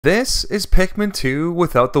This is Pikmin 2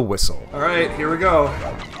 without the whistle. Alright, here we go.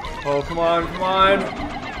 Oh, come on, come on.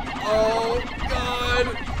 Oh, God.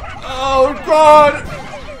 Oh, God.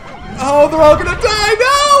 Oh, they're all gonna die,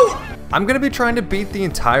 no! I'm gonna be trying to beat the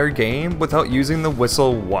entire game without using the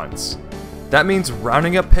whistle once. That means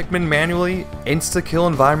rounding up Pikmin manually, insta-kill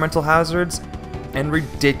environmental hazards, and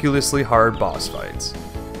ridiculously hard boss fights.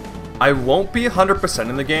 I won't be 100%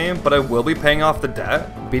 in the game, but I will be paying off the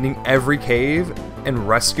debt, beating every cave, and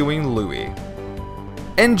rescuing Louie.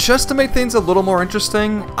 And just to make things a little more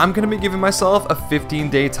interesting, I'm going to be giving myself a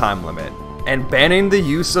 15-day time limit, and banning the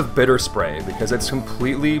use of bitter spray because it's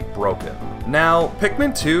completely broken. Now,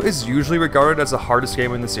 Pikmin 2 is usually regarded as the hardest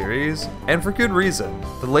game in the series, and for good reason.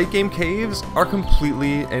 The late game caves are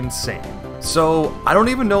completely insane. So, I don't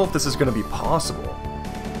even know if this is going to be possible.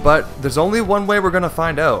 But there's only one way we're going to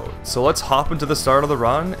find out, so let's hop into the start of the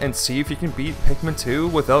run and see if you can beat Pikmin 2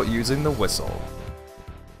 without using the whistle.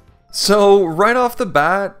 So, right off the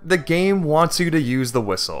bat, the game wants you to use the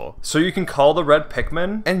whistle, so you can call the red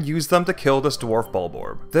Pikmin and use them to kill this dwarf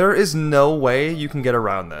Bulborb. There is no way you can get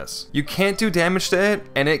around this. You can't do damage to it,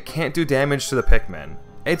 and it can't do damage to the Pikmin.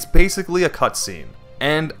 It's basically a cutscene,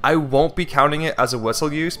 and I won't be counting it as a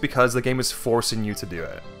whistle use because the game is forcing you to do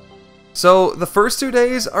it. So, the first 2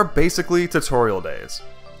 days are basically tutorial days.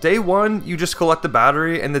 Day 1, you just collect the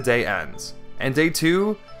battery and the day ends. And day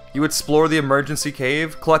 2, you explore the emergency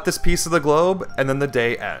cave, collect this piece of the globe, and then the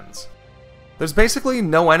day ends. There's basically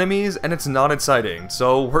no enemies and it's not exciting,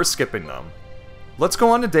 so we're skipping them. Let's go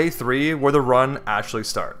on to day 3 where the run actually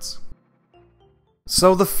starts.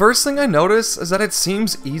 So the first thing I notice is that it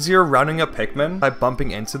seems easier rounding up Pikmin by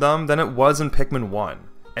bumping into them than it was in Pikmin 1.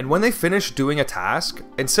 And when they finish doing a task,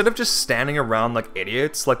 instead of just standing around like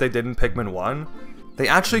idiots like they did in Pikmin 1, they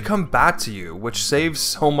actually come back to you, which saves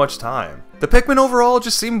so much time. The Pikmin overall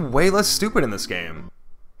just seem way less stupid in this game.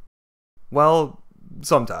 Well,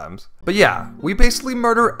 sometimes. But yeah, we basically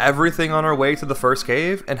murder everything on our way to the first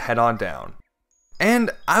cave and head on down.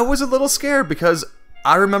 And I was a little scared because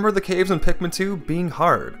I remember the caves in Pikmin 2 being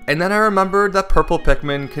hard. And then I remembered that purple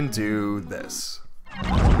Pikmin can do this.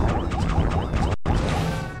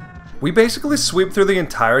 We basically sweep through the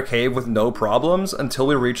entire cave with no problems until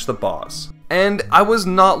we reach the boss. And I was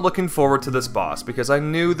not looking forward to this boss because I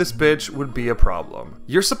knew this bitch would be a problem.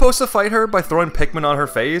 You're supposed to fight her by throwing Pikmin on her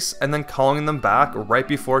face and then calling them back right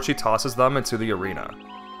before she tosses them into the arena.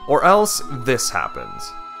 Or else this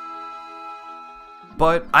happens.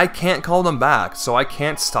 But I can't call them back, so I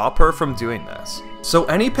can't stop her from doing this. So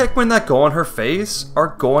any Pikmin that go on her face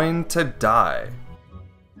are going to die.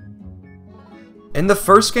 In the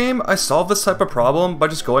first game, I solved this type of problem by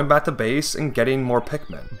just going back to base and getting more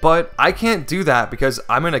Pikmin. But I can't do that because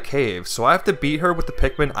I'm in a cave, so I have to beat her with the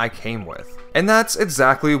Pikmin I came with. And that's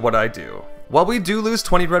exactly what I do. While we do lose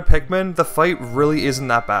 20 red Pikmin, the fight really isn't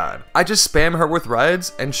that bad. I just spam her with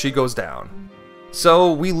reds and she goes down.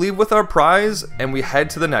 So we leave with our prize and we head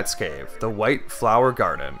to the next cave, the White Flower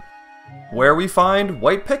Garden, where we find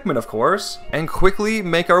white Pikmin of course, and quickly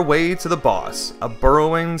make our way to the boss, a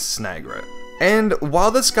burrowing Snagret. And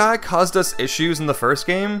while this guy caused us issues in the first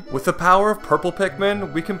game, with the power of purple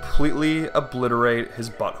Pikmin, we completely obliterate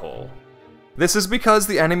his butthole. This is because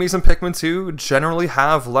the enemies in Pikmin 2 generally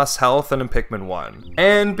have less health than in Pikmin 1,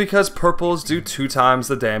 and because purples do 2 times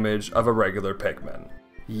the damage of a regular Pikmin.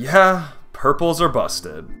 Yeah, purples are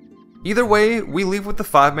busted. Either way, we leave with the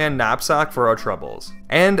 5-man knapsack for our troubles.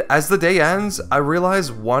 And as the day ends, I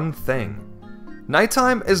realize one thing.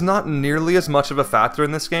 Nighttime is not nearly as much of a factor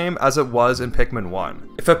in this game as it was in Pikmin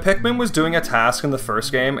 1. If a Pikmin was doing a task in the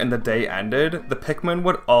first game and the day ended, the Pikmin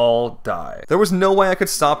would all die. There was no way I could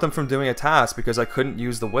stop them from doing a task because I couldn't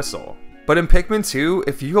use the whistle. But in Pikmin 2,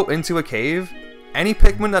 if you go into a cave, any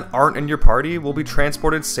Pikmin that aren't in your party will be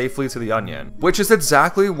transported safely to the Onion, which is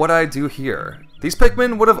exactly what I do here. These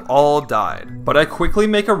Pikmin would have all died, but I quickly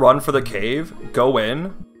make a run for the cave, go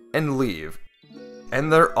in, and leave.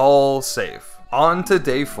 And they're all safe. On to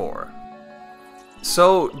day 4.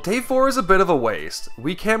 So, day 4 is a bit of a waste.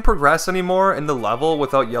 We can't progress anymore in the level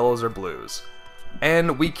without yellows or blues.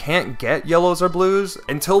 And we can't get yellows or blues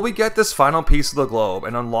until we get this final piece of the globe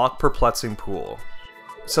and unlock Perplexing Pool.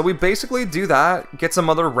 So we basically do that, get some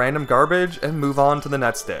other random garbage, and move on to the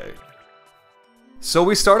next day. So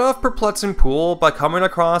we start off Perplexing Pool by coming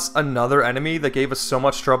across another enemy that gave us so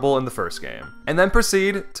much trouble in the first game, and then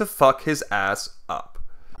proceed to fuck his ass up.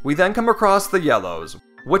 We then come across the yellows,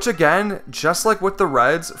 which again, just like with the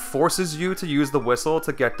reds, forces you to use the whistle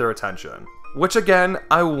to get their attention. Which again,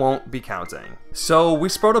 I won't be counting. So we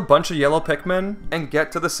sprout a bunch of yellow Pikmin and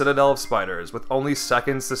get to the Citadel of Spiders with only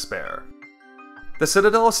seconds to spare. The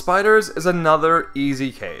Citadel of Spiders is another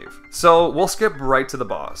easy cave, so we'll skip right to the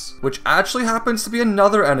boss, which actually happens to be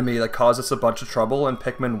another enemy that caused us a bunch of trouble in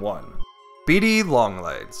Pikmin 1. Beady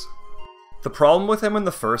Longlegs. The problem with him in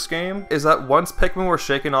the first game is that once Pikmin were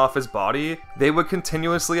shaken off his body, they would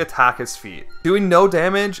continuously attack his feet, doing no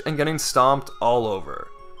damage and getting stomped all over.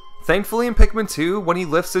 Thankfully in Pikmin 2, when he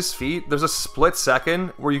lifts his feet, there's a split second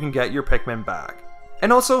where you can get your Pikmin back.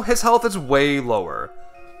 And also, his health is way lower.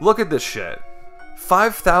 Look at this shit.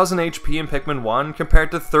 5,000 HP in Pikmin 1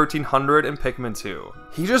 compared to 1,300 in Pikmin 2.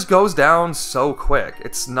 He just goes down so quick,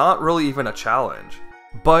 it's not really even a challenge.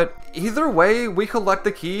 But either way, we collect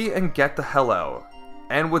the key and get the hell out.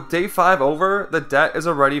 And with day 5 over, the debt is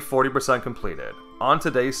already 40% completed. On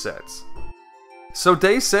to day 6. So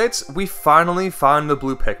day 6, we finally find the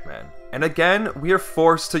blue Pikmin. And again, we are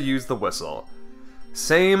forced to use the whistle.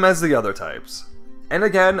 Same as the other types. And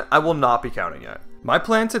again, I will not be counting it. My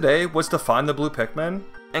plan today was to find the blue Pikmin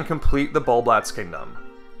and complete the Bulblat's Kingdom.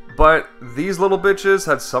 But these little bitches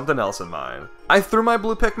had something else in mind. I threw my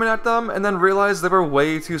blue Pikmin at them and then realized they were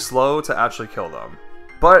way too slow to actually kill them.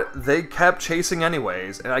 But they kept chasing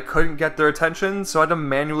anyways, and I couldn't get their attention, so I had to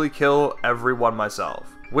manually kill everyone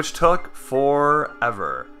myself, which took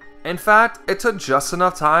forever. In fact, it took just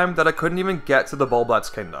enough time that I couldn't even get to the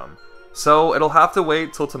Bulblat's Kingdom. So it'll have to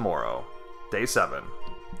wait till tomorrow, day 7.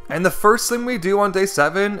 And the first thing we do on day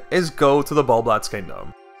 7 is go to the Bulblat's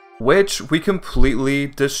Kingdom, which we completely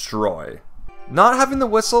destroy. Not having the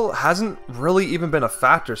whistle hasn't really even been a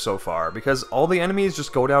factor so far because all the enemies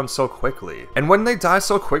just go down so quickly. And when they die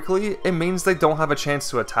so quickly, it means they don't have a chance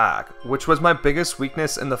to attack, which was my biggest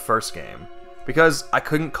weakness in the first game, because I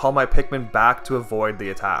couldn't call my Pikmin back to avoid the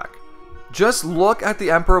attack. Just look at the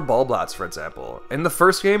Emperor Bulblats, for example. In the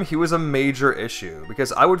first game, he was a major issue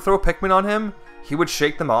because I would throw Pikmin on him, he would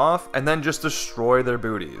shake them off, and then just destroy their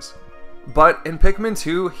booties. But in Pikmin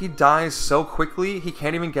 2, he dies so quickly, he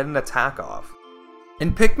can't even get an attack off.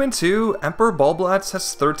 In Pikmin 2, Emperor Bulblats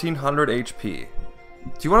has 1,300 HP.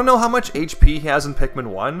 Do you want to know how much HP he has in Pikmin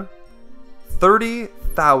 1?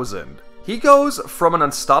 30,000. He goes from an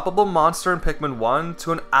unstoppable monster in Pikmin 1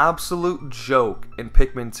 to an absolute joke in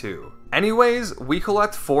Pikmin 2. Anyways, we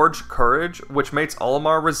collect Forged Courage, which makes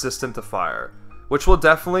Olimar resistant to fire, which will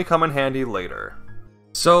definitely come in handy later.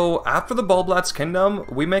 So, after the Bulblat's Kingdom,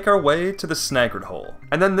 we make our way to the Snagret Hole,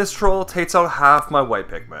 and then this troll takes out half my white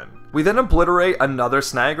Pikmin. We then obliterate another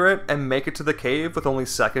Snagret and make it to the cave with only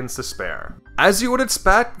seconds to spare. As you would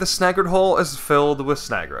expect, the Snagret Hole is filled with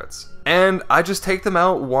Snagrets, and I just take them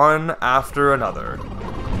out one after another.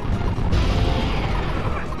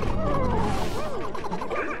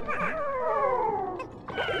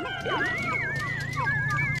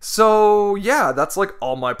 So yeah, that's like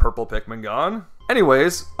all my purple Pikmin gone.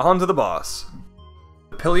 Anyways, on to the boss.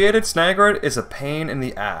 The Pileated Snagret is a pain in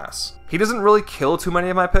the ass. He doesn't really kill too many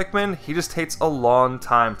of my Pikmin, he just takes a long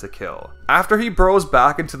time to kill. After he burrows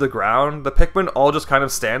back into the ground, the Pikmin all just kind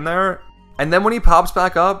of stand there, and then when he pops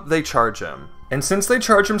back up, they charge him. And since they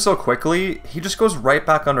charge him so quickly, he just goes right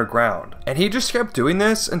back underground. And he just kept doing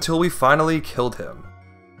this until we finally killed him.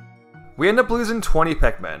 We end up losing 20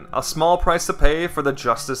 Pikmin, a small price to pay for the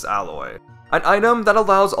Justice Alloy. An item that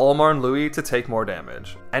allows Olimar and Louie to take more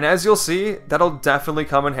damage. And as you'll see, that'll definitely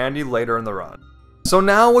come in handy later in the run. So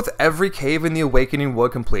now with every cave in the Awakening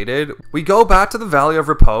Wood completed, we go back to the Valley of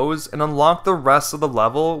Repose and unlock the rest of the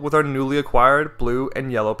level with our newly acquired blue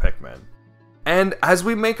and yellow Pikmin. And as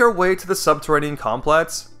we make our way to the subterranean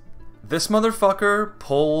complex, this motherfucker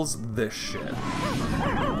pulls this shit.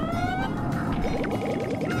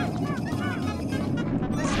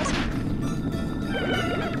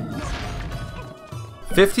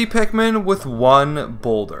 50 Pikmin with one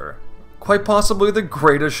boulder. Quite possibly the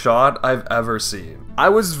greatest shot I've ever seen. I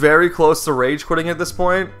was very close to rage quitting at this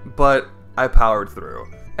point, but I powered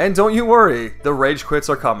through. And don't you worry, the rage quits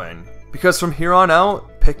are coming. Because from here on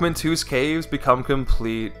out, Pikmin 2's caves become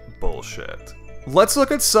complete bullshit. Let's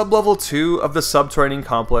look at sublevel 2 of the subterranean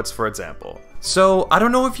complex for example. So, I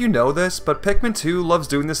don't know if you know this, but Pikmin 2 loves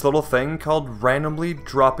doing this little thing called randomly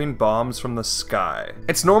dropping bombs from the sky.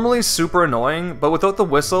 It's normally super annoying, but without the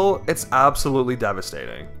whistle, it's absolutely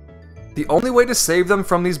devastating. The only way to save them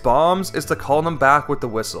from these bombs is to call them back with the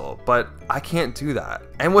whistle, but I can't do that.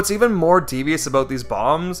 And what's even more devious about these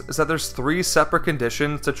bombs is that there's 3 separate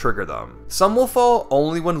conditions to trigger them. Some will fall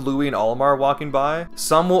only when Louie and Olimar are walking by,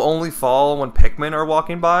 some will only fall when Pikmin are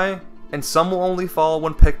walking by, and some will only fall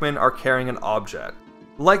when Pikmin are carrying an object.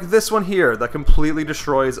 Like this one here that completely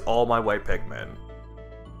destroys all my white Pikmin.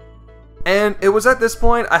 And it was at this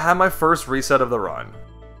point I had my first reset of the run.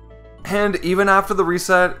 And even after the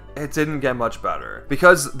reset, it didn't get much better,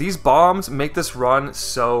 because these bombs make this run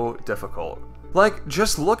so difficult. Like,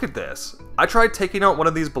 just look at this. I tried taking out one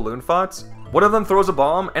of these balloon FUTs, one of them throws a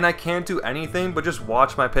bomb, and I can't do anything but just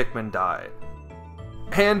watch my Pikmin die.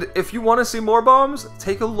 And if you want to see more bombs,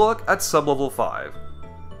 take a look at sublevel 5.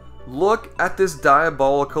 Look at this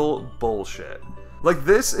diabolical bullshit. Like,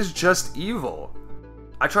 this is just evil.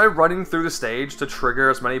 I try running through the stage to trigger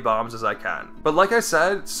as many bombs as I can, but like I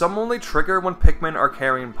said, some only trigger when Pikmin are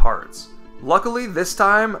carrying parts. Luckily, this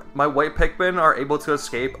time, my white Pikmin are able to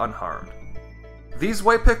escape unharmed. These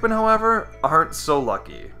white Pikmin, however, aren't so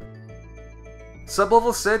lucky.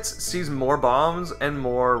 Sublevel 6 sees more bombs and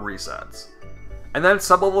more resets. And then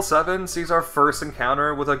sublevel 7 sees our first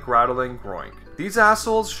encounter with a Grattling Groink. These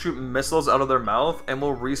assholes shoot missiles out of their mouth and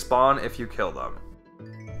will respawn if you kill them.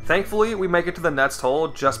 Thankfully, we make it to the next hole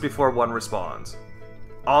just before one respawns.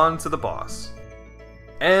 On to the boss.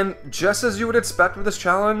 And just as you would expect with this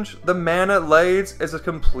challenge, the man at Lades is a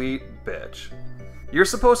complete bitch. You're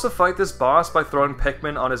supposed to fight this boss by throwing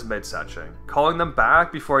Pikmin on his midsection, calling them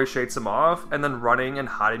back before he shakes them off, and then running and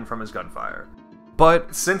hiding from his gunfire.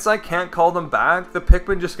 But since I can't call them back, the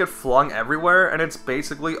Pikmin just get flung everywhere and it's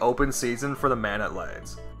basically open season for the man at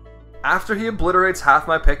Lades. After he obliterates half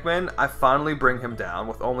my Pikmin, I finally bring him down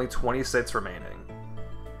with only 26 remaining.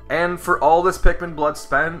 And for all this Pikmin blood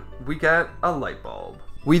spent, we get a light bulb.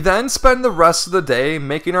 We then spend the rest of the day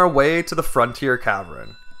making our way to the Frontier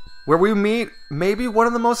Cavern, where we meet maybe one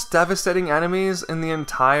of the most devastating enemies in the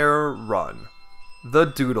entire run. The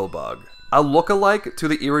Doodlebug. A lookalike to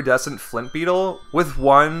the iridescent flint beetle with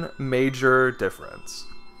one major difference.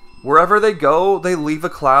 Wherever they go, they leave a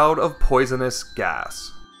cloud of poisonous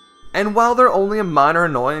gas. And while they're only a minor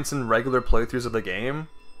annoyance in regular playthroughs of the game,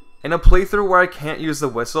 in a playthrough where I can't use the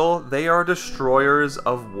whistle, they are destroyers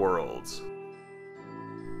of worlds.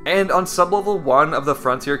 And on sublevel 1 of the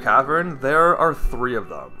Frontier Cavern, there are 3 of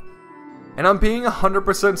them. And I'm being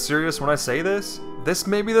 100% serious when I say this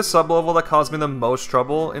may be the sublevel that caused me the most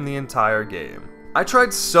trouble in the entire game. I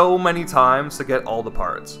tried so many times to get all the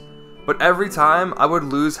parts, but every time I would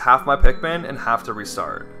lose half my Pikmin and have to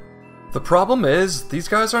restart. The problem is, these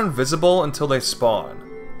guys are invisible until they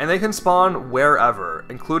spawn, and they can spawn wherever,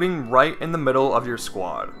 including right in the middle of your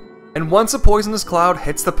squad. And once a poisonous cloud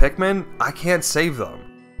hits the Pikmin, I can't save them.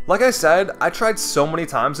 Like I said, I tried so many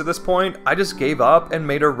times at this point, I just gave up and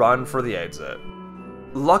made a run for the exit.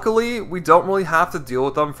 Luckily, we don't really have to deal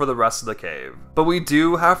with them for the rest of the cave, but we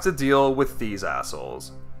do have to deal with these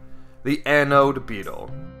assholes. The Anode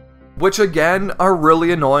Beetle. Which again, are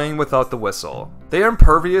really annoying without the whistle. They are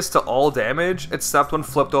impervious to all damage, except when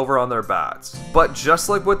flipped over on their bats. But just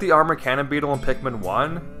like with the Armor Cannon Beetle in Pikmin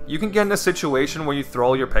 1, you can get in a situation where you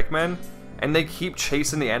throw your Pikmin, and they keep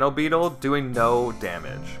chasing the Anode Beetle, doing no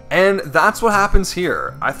damage. And that's what happens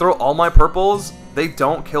here. I throw all my purples, they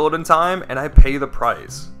don't kill it in time, and I pay the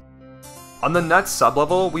price. On the next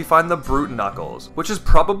sublevel, we find the Brute Knuckles, which is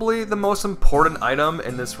probably the most important item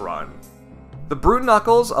in this run. The Brute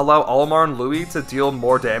Knuckles allow Olimar and Louie to deal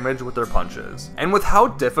more damage with their punches, and with how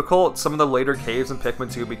difficult some of the later caves in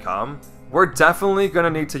Pikmin 2 become, we're definitely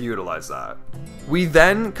going to need to utilize that. We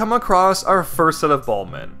then come across our first set of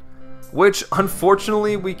Ballmen, which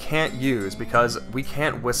unfortunately we can't use because we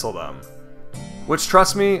can't whistle them. Which,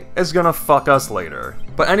 trust me, is gonna fuck us later.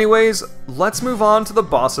 But anyways, let's move on to the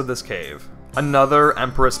boss of this cave. Another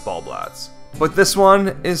Empress Bulblats. But this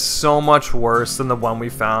one is so much worse than the one we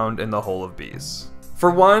found in the Hole of Beasts.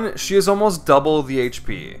 For one, she is almost double the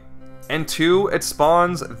HP. And 2, it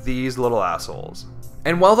spawns these little assholes.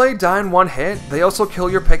 And while they die in one hit, they also kill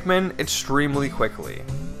your Pikmin extremely quickly.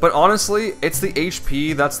 But honestly, it's the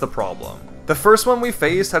HP that's the problem. The first one we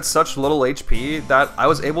faced had such little HP that I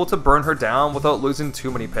was able to burn her down without losing too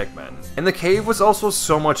many Pikmin. And the cave was also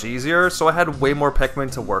so much easier, so I had way more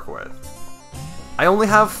Pikmin to work with. I only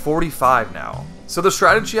have 45 now. So the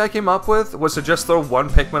strategy I came up with was to just throw one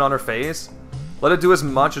Pikmin on her face, let it do as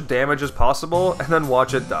much damage as possible, and then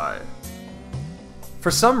watch it die. For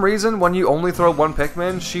some reason, when you only throw one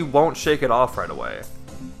Pikmin, she won't shake it off right away,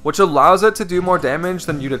 which allows it to do more damage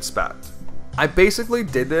than you'd expect. I basically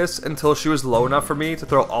did this until she was low enough for me to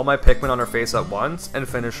throw all my Pikmin on her face at once and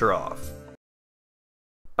finish her off.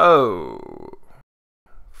 Oh.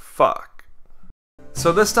 Fuck.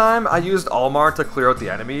 So this time, I used Olimar to clear out the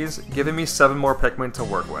enemies, giving me 7 more Pikmin to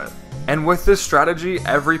work with. And with this strategy,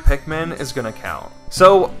 every Pikmin is gonna count.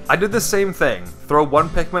 So, I did the same thing, throw one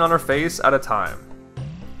Pikmin on her face at a time,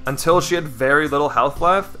 until she had very little health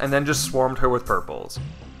left, and then just swarmed her with purples.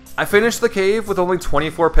 I finished the cave with only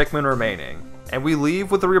 24 Pikmin remaining, and we leave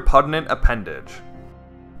with a repugnant appendage.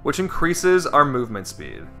 which increases our movement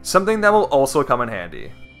speed, something that will also come in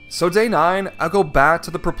handy. So day 9, I go back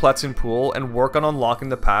to the perplexing pool and work on unlocking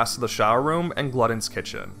the pass to the shower room and Glutton's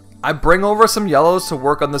kitchen. I bring over some yellows to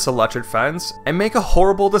work on this electric fence, and make a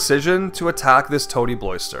horrible decision to attack this toady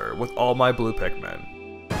Bloister with all my blue Pikmin.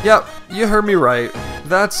 Yep, you heard me right,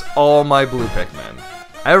 that's all my blue Pikmin.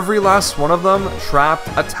 Every last one of them trapped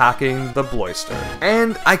attacking the Bloister.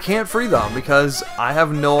 And I can't free them because I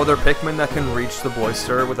have no other Pikmin that can reach the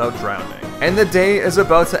Bloister without drowning. And the day is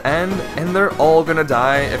about to end, and they're all gonna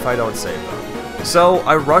die if I don't save them. So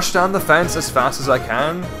I rush down the fence as fast as I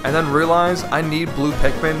can, and then realize I need blue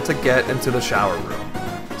Pikmin to get into the shower room.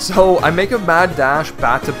 So I make a mad dash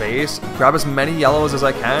back to base, grab as many yellows as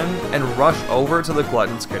I can, and rush over to the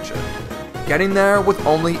Glutton's kitchen. Getting there with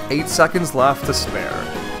only 8 seconds left to spare,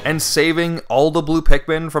 and saving all the blue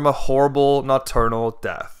Pikmin from a horrible nocturnal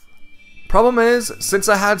death. Problem is, since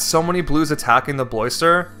I had so many blues attacking the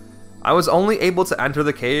Bloister, I was only able to enter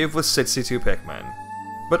the cave with 62 Pikmin.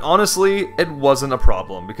 But honestly, it wasn't a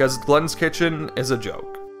problem because Glutton's kitchen is a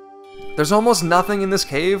joke. There's almost nothing in this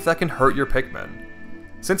cave that can hurt your Pikmin,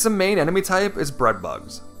 since the main enemy type is bread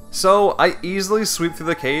bugs. So I easily sweep through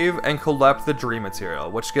the cave and collect the dream material,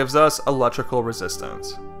 which gives us electrical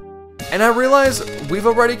resistance. And I realize we've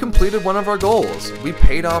already completed one of our goals. We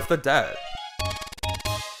paid off the debt.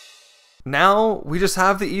 Now we just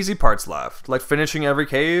have the easy parts left, like finishing every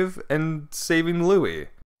cave and saving Louie.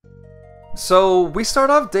 So we start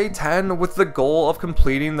off day 10 with the goal of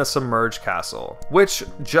completing the submerged castle, which,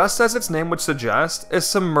 just as its name would suggest, is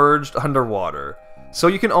submerged underwater, so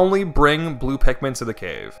you can only bring blue Pikmin to the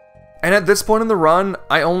cave. And at this point in the run,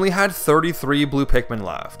 I only had 33 blue Pikmin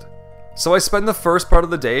left. So I spend the first part of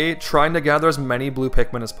the day trying to gather as many blue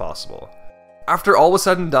Pikmin as possible. After all was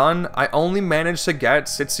said and done, I only managed to get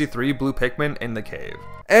 63 blue Pikmin in the cave.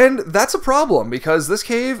 And that's a problem, because this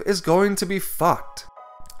cave is going to be fucked.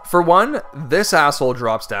 For one, this asshole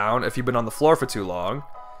drops down if you've been on the floor for too long.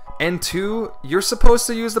 And 2, you're supposed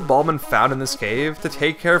to use the Bulbmin found in this cave to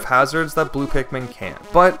take care of hazards that blue Pikmin can't.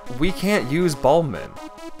 But we can't use Bulbmin,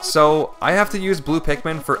 so I have to use blue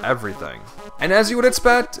Pikmin for everything. And as you would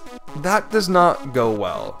expect, that does not go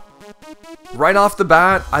well. Right off the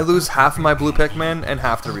bat, I lose half of my blue Pikmin and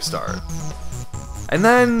have to restart. And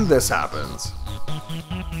then this happens.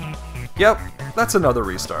 Yep, that's another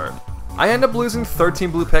restart. I end up losing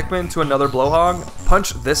 13 blue Pikmin to another Blowhog,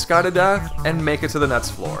 punch this guy to death, and make it to the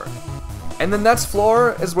next floor. And the next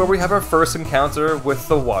floor is where we have our first encounter with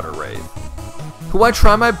the Water Wraith, who I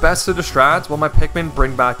try my best to distract while my Pikmin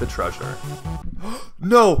bring back the treasure.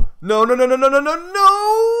 No! No, no, no, no, no, no, no,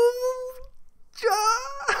 no!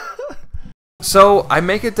 So I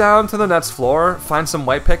make it down to the next floor, find some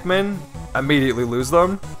white Pikmin, immediately lose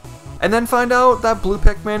them, and then find out that blue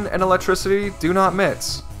Pikmin and electricity do not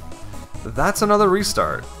mix. That's another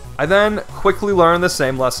restart. I then quickly learn the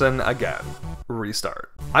same lesson again.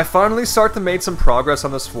 Restart. I finally start to make some progress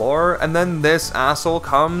on this floor, and then this asshole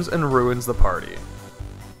comes and ruins the party.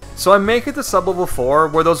 So I make it to sublevel 4,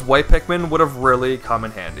 where those white Pikmin would have really come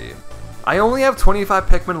in handy. I only have 25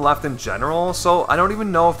 Pikmin left in general, so I don't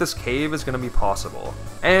even know if this cave is going to be possible.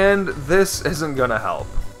 And this isn't going to help.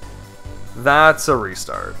 That's a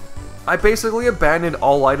restart. I basically abandoned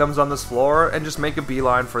all items on this floor and just make a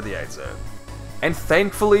beeline for the exit. And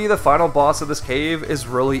thankfully, the final boss of this cave is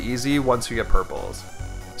really easy once you get purples.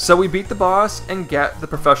 So we beat the boss and get the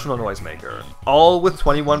professional noisemaker, all with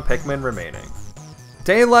 21 Pikmin remaining.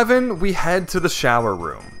 Day 11, we head to the shower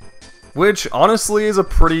room, which honestly is a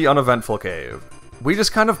pretty uneventful cave. We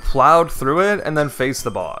just kind of plowed through it and then faced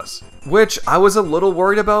the boss, which I was a little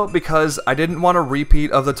worried about because I didn't want a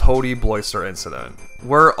repeat of the Toady Bloister incident,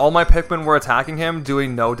 where all my Pikmin were attacking him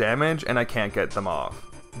doing no damage and I can't get them off.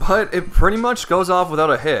 But it pretty much goes off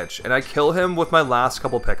without a hitch, and I kill him with my last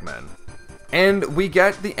couple Pikmin. And we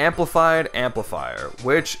get the Amplified Amplifier,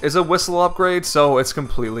 which is a whistle upgrade, so it's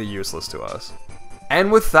completely useless to us. And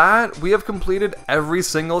with that, we have completed every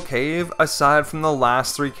single cave aside from the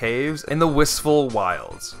last 3 caves in the Wistful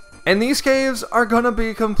Wilds. And these caves are gonna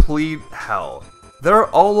be complete hell. They're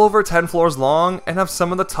all over 10 floors long and have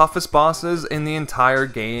some of the toughest bosses in the entire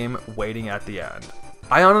game waiting at the end.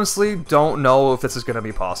 I honestly don't know if this is gonna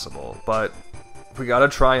be possible, but we gotta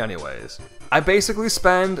try anyways. I basically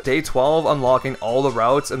spend day 12 unlocking all the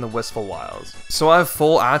routes in the Wistful Wilds, so I have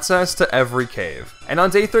full access to every cave. And on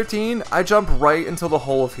day 13, I jump right into the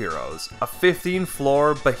Hole of Heroes, a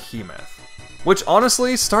 15-floor behemoth, which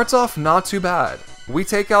honestly starts off not too bad. We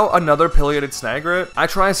take out another pileated Snagret, I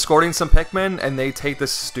try escorting some Pikmin, and they take the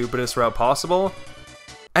stupidest route possible,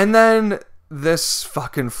 and then this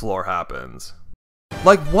fucking floor happens.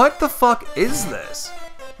 Like, what the fuck is this?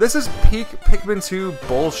 This is peak Pikmin 2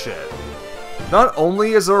 bullshit. Not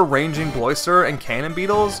only is there a ranging Bloister and cannon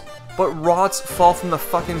beetles, but rots fall from the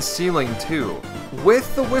fucking ceiling too.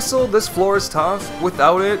 With the whistle, this floor is tough.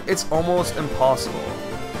 Without it, it's almost impossible.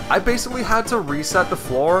 I basically had to reset the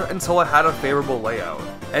floor until I had a favorable layout,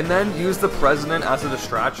 and then use the President as a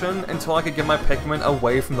distraction until I could get my Pikmin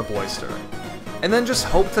away from the Bloister. And then just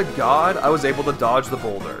hope to God I was able to dodge the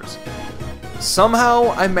boulders.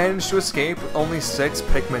 Somehow, I managed to escape with only 6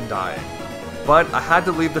 Pikmin dying, but I had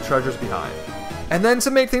to leave the treasures behind. And then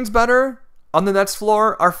to make things better, on the next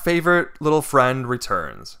floor, our favorite little friend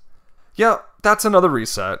returns. Yeah, that's another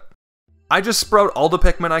reset. I just sprout all the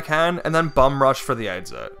Pikmin I can and then bum rush for the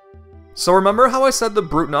exit. So remember how I said the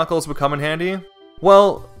Brute Knuckles would come in handy?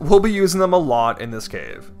 Well, we'll be using them a lot in this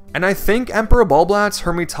cave. And I think Emperor Bulblatz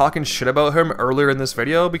heard me talking shit about him earlier in this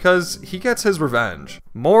video because he gets his revenge.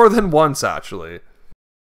 More than once, actually.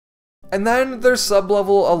 And then there's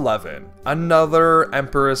sublevel 11, another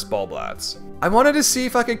Empress Bulblatz. I wanted to see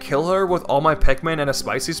if I could kill her with all my Pikmin and a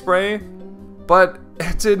spicy spray, but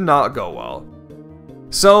it did not go well.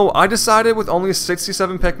 So I decided with only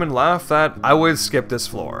 67 Pikmin left that I would skip this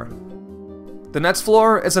floor. The next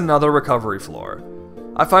floor is another recovery floor.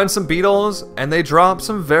 I find some beetles, and they drop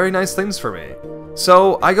some very nice things for me.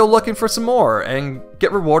 So I go looking for some more, and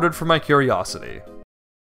get rewarded for my curiosity.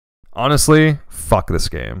 Honestly, fuck this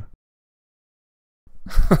game.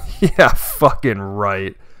 Yeah, fucking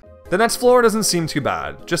right. The next floor doesn't seem too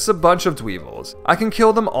bad, just a bunch of dweevils. I can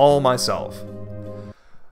kill them all myself.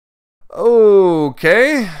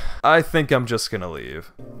 Okay, I think I'm just gonna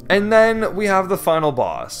leave. And then we have the final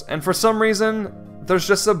boss, and for some reason, there's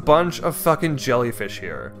just a bunch of fucking jellyfish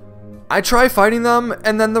here. I try fighting them,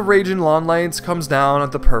 and then the Raging Lawn Lights comes down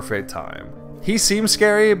at the perfect time. He seems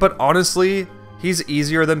scary, but honestly, he's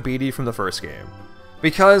easier than Beatty from the first game,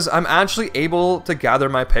 because I'm actually able to gather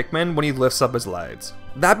my Pikmin when he lifts up his legs.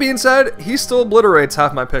 That being said, he still obliterates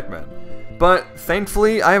half my Pikmin, but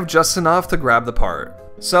thankfully I have just enough to grab the part.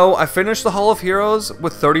 So I finished the Hall of Heroes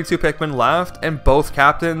with 32 Pikmin left and both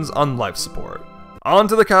captains on life support. On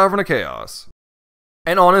to the Cavern of Chaos.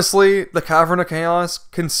 And honestly, the Cavern of Chaos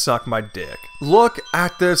can suck my dick. Look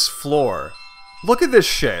at this floor. Look at this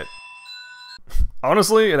shit.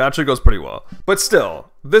 Honestly, it actually goes pretty well. But still,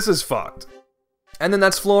 this is fucked. And the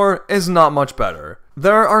next floor is not much better.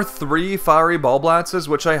 There are 3 fiery Bulblatzes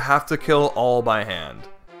which I have to kill all by hand.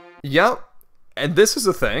 Yep, and this is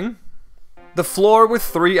a thing. The floor with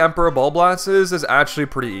 3 Emperor Bulblatzes is actually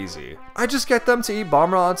pretty easy. I just get them to eat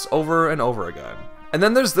bomb rods over and over again. And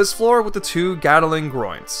then there's this floor with the 2 Gatling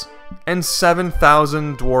Groints, and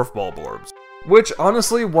 7,000 Dwarf Bulborbs, which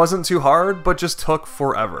honestly wasn't too hard, but just took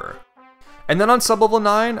forever. And then on sublevel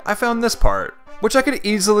 9, I found this part, which I could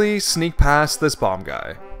easily sneak past this bomb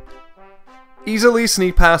guy. Easily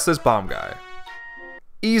sneak past this bomb guy.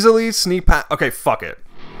 Easily sneak past... Okay, fuck it.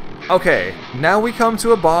 Okay, now we come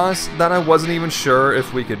to a boss that I wasn't even sure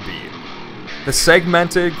if we could beat. The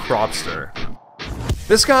Segmented Cropster.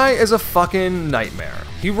 This guy is a fucking nightmare.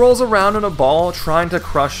 He rolls around in a ball trying to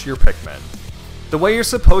crush your Pikmin. The way you're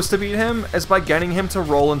supposed to beat him is by getting him to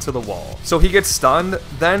roll into the wall. So he gets stunned,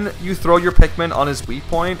 then you throw your Pikmin on his weak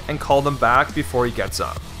point and call them back before he gets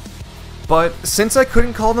up. But since I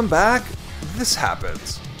couldn't call them back, this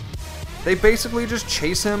happens. They basically just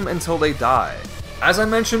chase him until they die. As I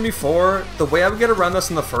mentioned before, the way I would get around this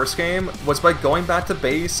in the first game was by going back to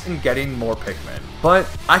base and getting more Pikmin. But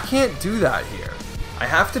I can't do that here. I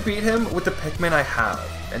have to beat him with the Pikmin I have,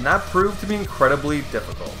 and that proved to be incredibly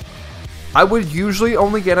difficult. I would usually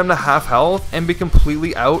only get him to half health and be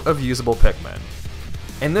completely out of usable Pikmin.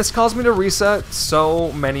 And this caused me to reset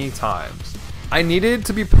so many times. I needed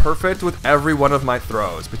to be perfect with every one of my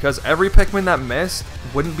throws, because every Pikmin that missed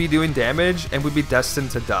wouldn't be doing damage and would be destined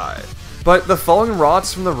to die. But the falling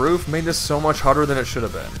rots from the roof made this so much harder than it should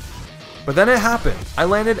have been. But then it happened. I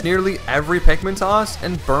landed nearly every Pikmin toss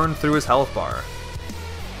and burned through his health bar.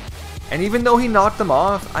 And even though he knocked them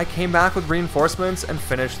off, I came back with reinforcements and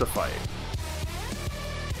finished the fight.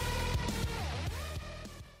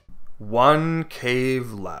 One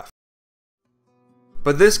cave left.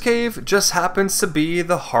 But this cave just happens to be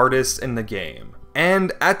the hardest in the game.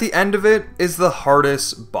 And at the end of it is the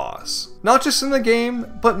hardest boss. Not just in the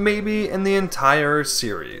game, but maybe in the entire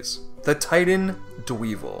series. The Titan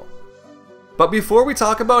Dweevil. But before we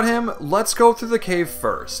talk about him, let's go through the cave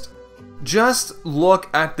first. Just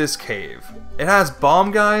look at this cave. It has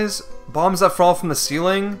bomb guys, bombs that fall from the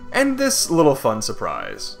ceiling, and this little fun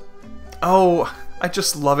surprise. Oh, I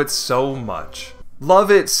just love it so much.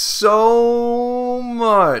 Love it so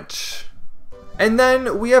much. And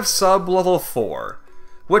then we have sub level 4,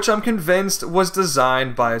 which I'm convinced was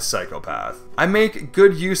designed by a psychopath. I make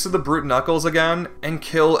good use of the brute knuckles again and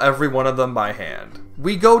kill every one of them by hand.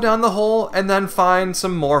 We go down the hole and then find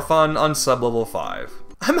some more fun on sublevel 5.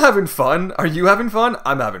 I'm having fun. Are you having fun?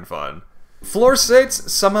 I'm having fun. Floor 6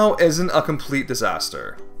 somehow isn't a complete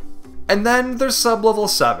disaster. And then there's sublevel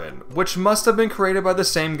 7, which must have been created by the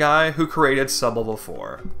same guy who created sublevel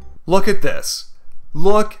 4. Look at this.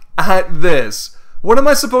 Look at this. What am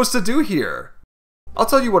I supposed to do here? I'll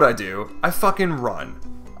tell you what I do. I fucking run.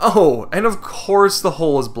 Oh, and of course the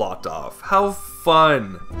hole is blocked off. How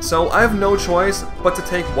fun. So I have no choice but to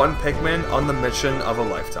take one Pikmin on the mission of a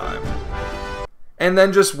lifetime. And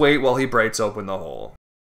then just wait while he breaks open the hole.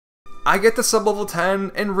 I get to sublevel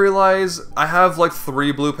 10 and realize I have like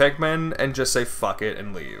 3 blue Pikmin and just say fuck it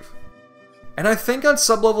and leave. And I think on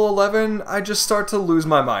sublevel 11, I just start to lose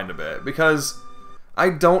my mind a bit because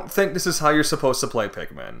I don't think this is how you're supposed to play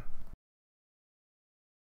Pikmin.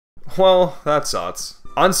 Well, that sucks.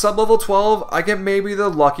 On sublevel 12, I get maybe the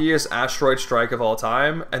luckiest asteroid strike of all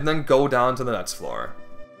time, and then go down to the next floor.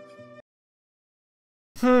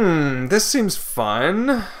 This seems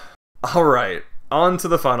fun. Alright, on to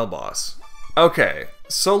the final boss. Okay,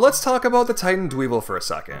 so let's talk about the Titan Dweevil for a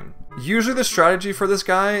second. Usually the strategy for this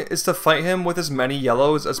guy is to fight him with as many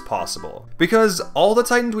yellows as possible, because all the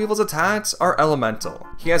Titan Dweevil's attacks are elemental.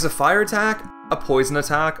 He has a fire attack, a poison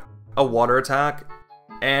attack, a water attack,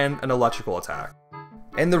 and an electrical attack.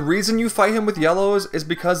 And the reason you fight him with yellows is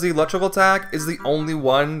because the electrical attack is the only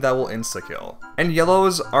one that will insta-kill, and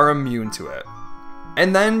yellows are immune to it.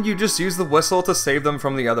 And then you just use the whistle to save them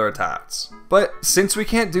from the other attacks. But since we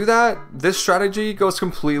can't do that, this strategy goes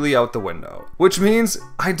completely out the window. Which means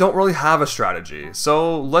I don't really have a strategy,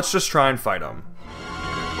 so let's just try and fight him.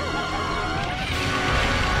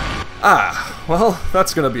 Well,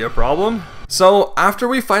 that's gonna be a problem. So after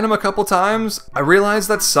we fight him a couple times, I realize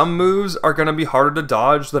that some moves are gonna be harder to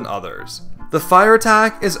dodge than others. The fire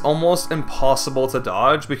attack is almost impossible to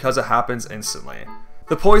dodge because it happens instantly.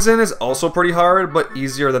 The poison is also pretty hard, but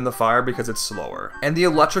easier than the fire because it's slower. And the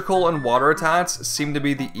electrical and water attacks seem to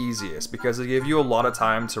be the easiest because they give you a lot of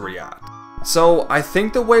time to react. So I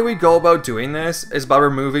think the way we go about doing this is by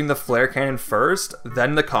removing the flare cannon first,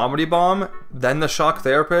 then the comedy bomb, then the shock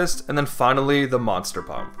therapist, and then finally the monster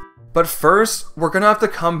pump. But first, we're gonna have to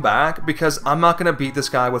come back because I'm not gonna beat this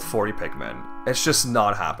guy with 40 Pikmin. It's just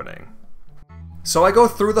not happening. So I go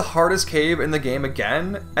through the hardest cave in the game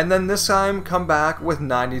again, and then this time come back with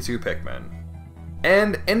 92 Pikmin.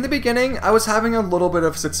 And in the beginning, I was having a little bit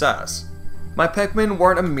of success. My Pikmin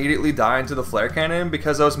weren't immediately dying to the flare cannon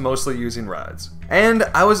because I was mostly using reds. And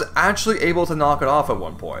I was actually able to knock it off at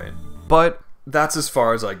one point. But that's as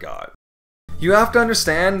far as I got. You have to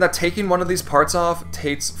understand that taking one of these parts off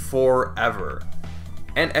takes forever.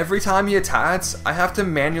 And every time he attacks, I have to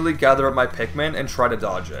manually gather up my Pikmin and try to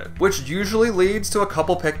dodge it, which usually leads to a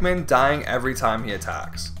couple Pikmin dying every time he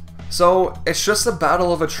attacks. So it's just a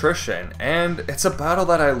battle of attrition, and it's a battle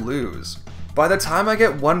that I lose. By the time I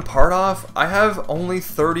get one part off, I have only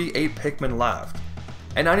 38 Pikmin left,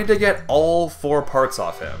 and I need to get all 4 parts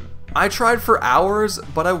off him. I tried for hours,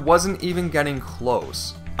 but I wasn't even getting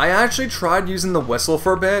close. I actually tried using the whistle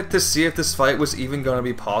for a bit to see if this fight was even going to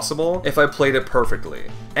be possible if I played it perfectly.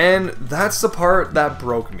 And that's the part that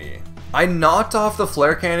broke me. I knocked off the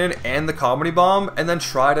flare cannon and the comedy bomb and then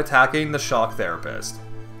tried attacking the shock therapist.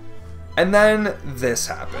 And then this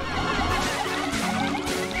happened.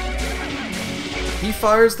 He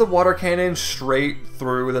fires the water cannon straight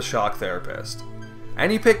through the shock therapist.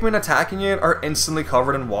 Any Pikmin attacking it are instantly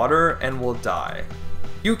covered in water and will die.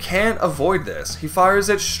 You can't avoid this. He fires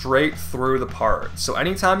it straight through the part, so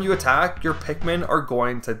anytime you attack, your Pikmin are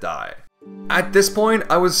going to die. At this point,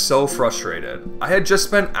 I was so frustrated. I had just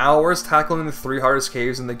spent hours tackling the 3 hardest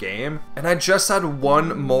caves in the game, and I just had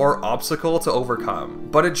one more obstacle to overcome,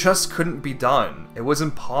 but it just couldn't be done. It was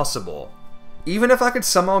impossible. Even if I could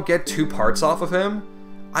somehow get 2 parts off of him,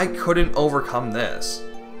 I couldn't overcome this.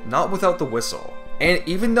 Not without the whistle. And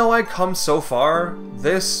even though I'd come so far,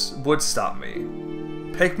 this would stop me.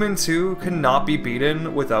 Pikmin 2 cannot be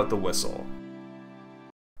beaten without the whistle.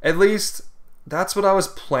 At least, that's what I was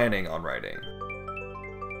planning on writing.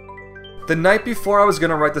 The night before I was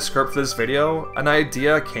gonna write the script for this video, an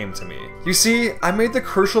idea came to me. You see, I made the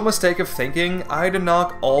crucial mistake of thinking I had to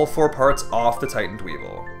knock all 4 parts off the Titan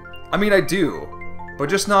Dweevil. I mean, I do, but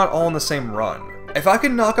just not all in the same run. If I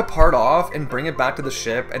could knock a part off and bring it back to the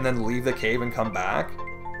ship and then leave the cave and come back,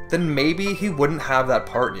 then maybe he wouldn't have that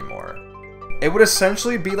part anymore. It would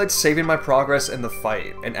essentially be like saving my progress in the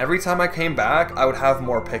fight, and every time I came back, I would have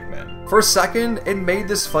more Pikmin. For a second, it made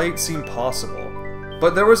this fight seem possible.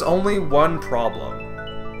 But there was only one problem.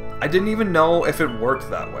 I didn't even know if it worked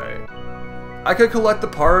that way. I could collect the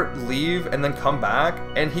part, leave, and then come back,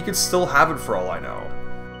 and he could still have it for all I know.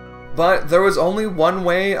 But there was only one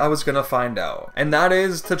way I was gonna find out, and that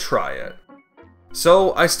is to try it.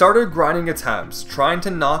 So I started grinding attempts, trying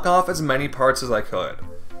to knock off as many parts as I could.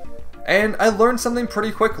 And I learned something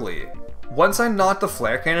pretty quickly. Once I knocked the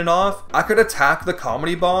flare cannon off, I could attack the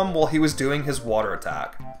comedy bomb while he was doing his water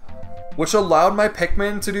attack, which allowed my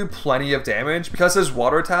Pikmin to do plenty of damage because his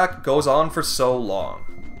water attack goes on for so long.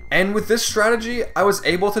 And with this strategy, I was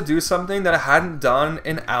able to do something that I hadn't done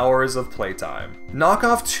in hours of playtime. Knock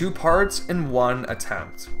off 2 parts in 1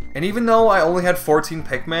 attempt. And even though I only had 14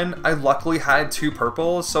 Pikmin, I luckily had 2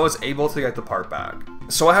 purples, so I was able to get the part back.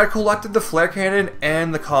 So I had collected the flare cannon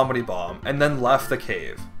and the comedy bomb, and then left the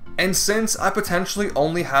cave. And since I potentially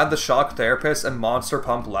only had the shock therapist and monster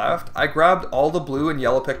pump left, I grabbed all the blue and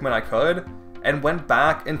yellow Pikmin I could, and went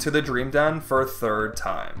back into the dream den for a 3rd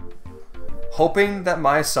time, hoping that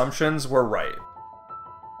my assumptions were right.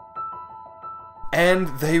 And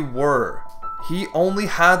they were. He only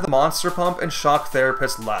had the monster pump and shock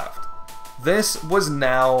therapist left. This was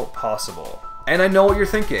now possible. And I know what you're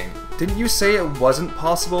thinking. Didn't you say it wasn't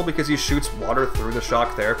possible because he shoots water through the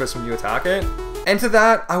shock therapist when you attack it? And to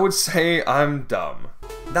that, I would say I'm dumb.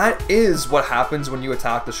 That is what happens when you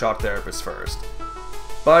attack the shock therapist first.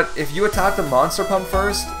 But if you attack the monster pump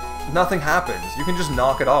first, nothing happens. You can just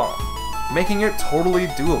knock it off, making it totally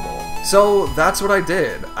doable. So that's what I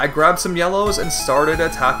did. I grabbed some yellows and started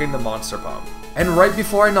attacking the monster pump. And right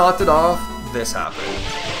before I knocked it off, this happened.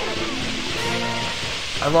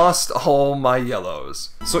 I lost all my yellows.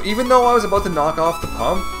 So even though I was about to knock off the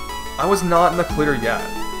pump, I was not in the clear yet.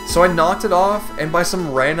 So I knocked it off, and by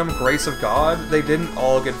some random grace of God, they didn't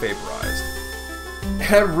all get vaporized.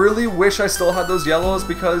 And I really wish I still had those yellows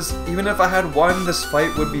because even if I had one, this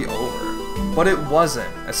fight would be over. But it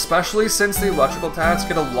wasn't, especially since the electrical attacks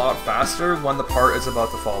get a lot faster when the part is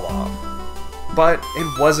about to fall off. But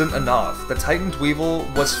it wasn't enough. The Titan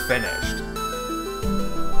Dweevil was finished.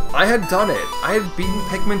 I had done it. I had beaten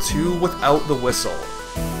Pikmin 2 without the whistle.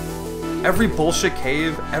 Every bullshit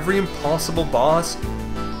cave, every impossible boss,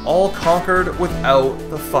 all conquered without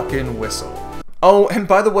the fucking whistle. Oh, and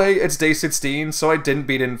by the way, it's day 16, so I didn't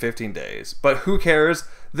beat it in 15 days. But who cares?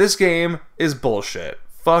 This game is bullshit.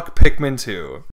 Fuck Pikmin 2.